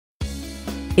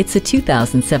It's a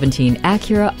 2017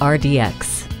 Acura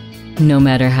RDX. No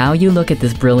matter how you look at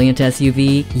this brilliant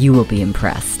SUV, you will be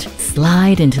impressed.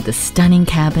 Slide into the stunning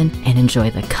cabin and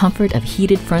enjoy the comfort of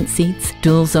heated front seats,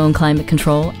 dual-zone climate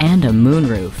control, and a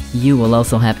moonroof. You will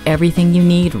also have everything you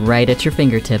need right at your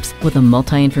fingertips with a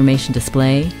multi-information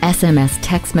display, SMS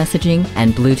text messaging,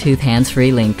 and Bluetooth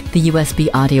hands-free link. The USB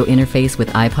audio interface with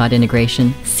iPod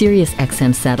integration, Sirius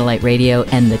XM satellite radio,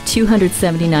 and the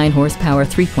 279 horsepower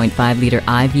 3.5-liter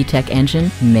i-VTEC engine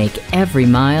make every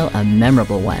mile a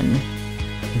memorable one.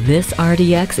 This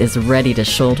RDX is ready to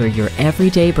shoulder your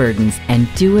everyday burdens and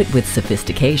do it with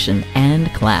sophistication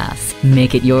and class.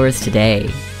 Make it yours today.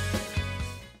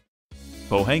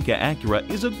 Pohanka Acura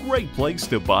is a great place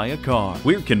to buy a car.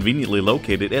 We're conveniently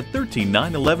located at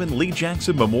 13911 Lee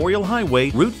Jackson Memorial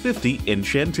Highway, Route 50 in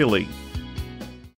Chantilly.